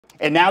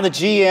And now the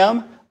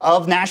GM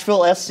of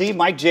Nashville SC,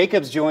 Mike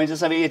Jacobs, joins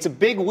us. I mean, it's a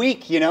big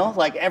week, you know,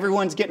 like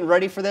everyone's getting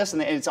ready for this,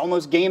 and it's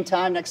almost game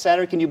time next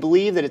Saturday. Can you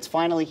believe that it's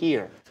finally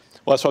here?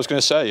 Well, that's what I was going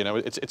to say. You know,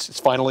 it's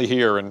finally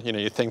here, and you know,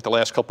 you think the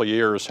last couple of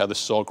years how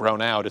this has all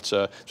grown out. It's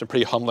been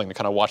pretty humbling to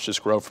kind of watch this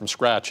grow from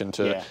scratch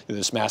into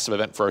this massive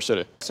event for our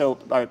city. So,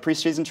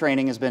 preseason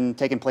training has been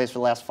taking place for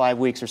the last 5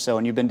 weeks or so,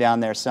 and you've been down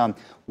there some.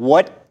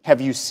 What have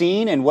you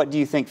seen, and what do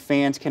you think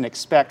fans can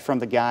expect from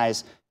the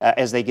guys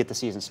as they get the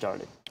season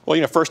started? Well,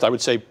 you know, first I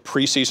would say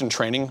preseason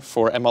training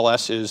for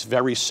MLS is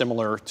very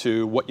similar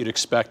to what you'd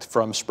expect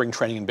from spring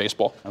training in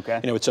baseball.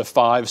 Okay. You know, it's a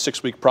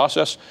 5-6 week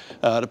process.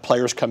 The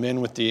players come in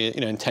with the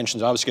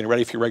intentions, obviously getting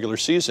ready for your regular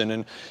season,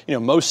 and you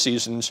know, most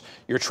seasons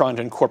you're trying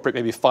to incorporate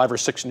maybe 5 or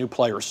 6 new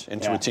players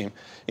into a team.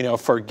 You know,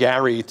 for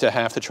Gary to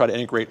have to try to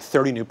integrate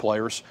 30 new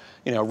players,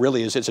 you know,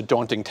 really it's a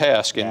daunting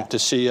task, and to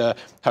see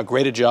how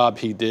great a job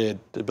he did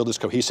to build this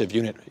cohesive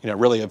unit, you know,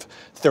 really of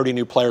 30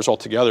 new players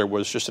altogether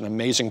was just an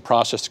amazing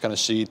process to kind of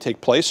see take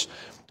place.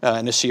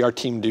 And to see our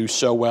team do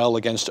so well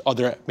against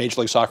other Major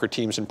League Soccer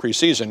teams in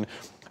preseason,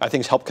 I think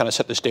it's helped kind of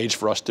set the stage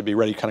for us to be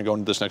ready kind of going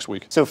into this next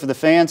week. So for the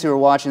fans who are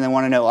watching, they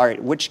want to know, all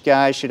right, which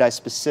guys should I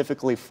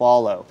specifically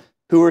follow?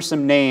 Who are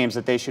some names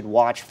that they should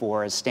watch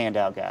for as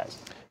standout guys?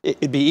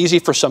 It'd be easy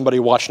for somebody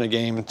watching a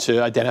game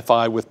to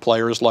identify with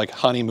players like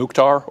Hani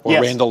Mukhtar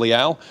or Randall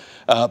Leal.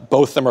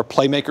 Both of them are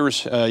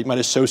playmakers. You might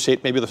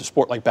associate maybe with a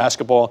sport like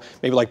basketball,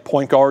 maybe like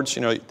point guards.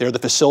 You know, they're the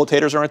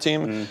facilitators on our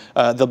team.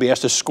 They'll be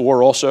asked to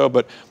score also,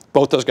 but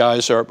both those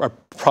guys are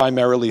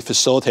primarily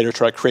facilitators,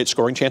 try to create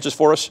scoring chances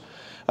for us.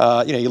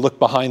 You know, you look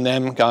behind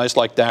them, guys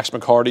like Dax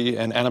McCarty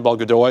and Annabelle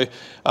Godoy.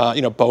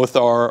 You know, both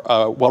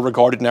are well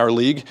regarded in our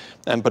league,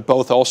 but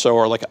both also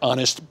are like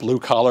honest, blue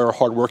collar,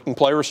 hardworking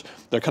players.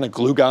 They're kind of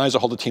glue guys that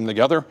hold the team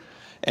together.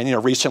 And, you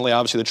know, recently,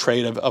 obviously, the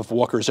trade of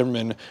Walker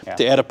Zimmerman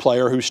to add a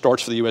player who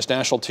starts for the U.S.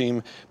 national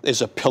team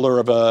is a pillar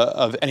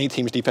of any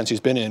team's defense he's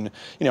been in.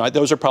 You know,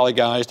 those are probably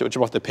guys that would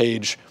jump off the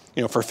page,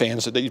 you know, for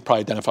fans that you'd probably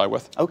identify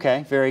with.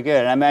 Okay, very good.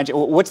 And I imagine,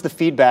 what's the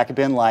feedback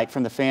been like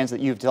from the fans that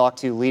you've talked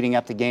to leading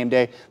up to game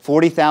day?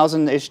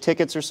 40,000-ish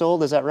tickets are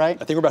sold, is that right?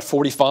 I think we're about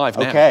 45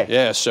 now. Okay.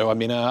 Yeah, so, I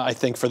mean, I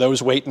think for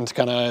those waiting to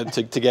kind of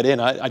to get in,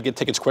 I'd get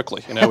tickets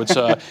quickly. You know,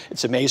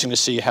 it's amazing to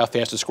see how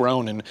fast it's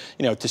grown, and,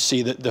 you know, to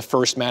see the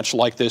first match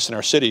like this in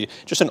our city,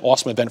 just an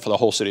awesome event for the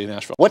whole city of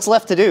Nashville. What's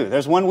left to do?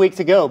 There's 1 week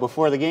to go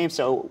before the game,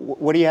 so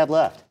what do you have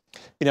left?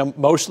 You know,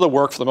 most of the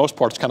work, for the most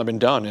part, has kind of been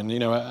done. And, you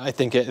know, I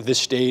think at this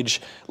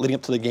stage, leading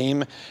up to the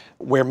game,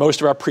 where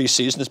most of our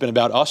preseason has been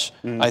about us,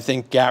 I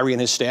think Gary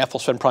and his staff will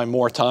spend probably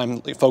more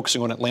time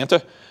focusing on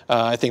Atlanta.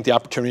 I think the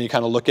opportunity to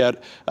kind of look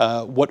at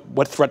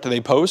what threat do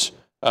they pose,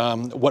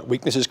 what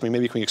weaknesses can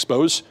we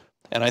expose.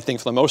 And I think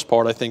for the most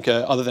part, I think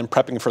other than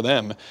prepping for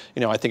them, you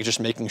know, I think it's just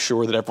making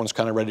sure that everyone's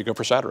kind of ready to go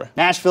for Saturday.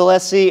 Nashville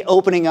SC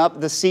opening up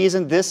the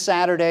season this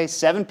Saturday,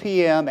 7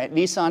 p.m. at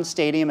Nissan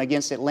Stadium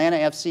against Atlanta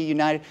FC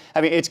United.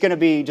 I mean, it's going to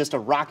be just a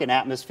rocking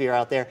atmosphere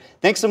out there.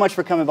 Thanks so much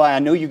for coming by. I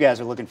know you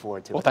guys are looking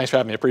forward to it. Well, thanks for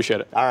having me. I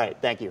appreciate it. All right.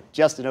 Thank you.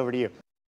 Justin, over to you.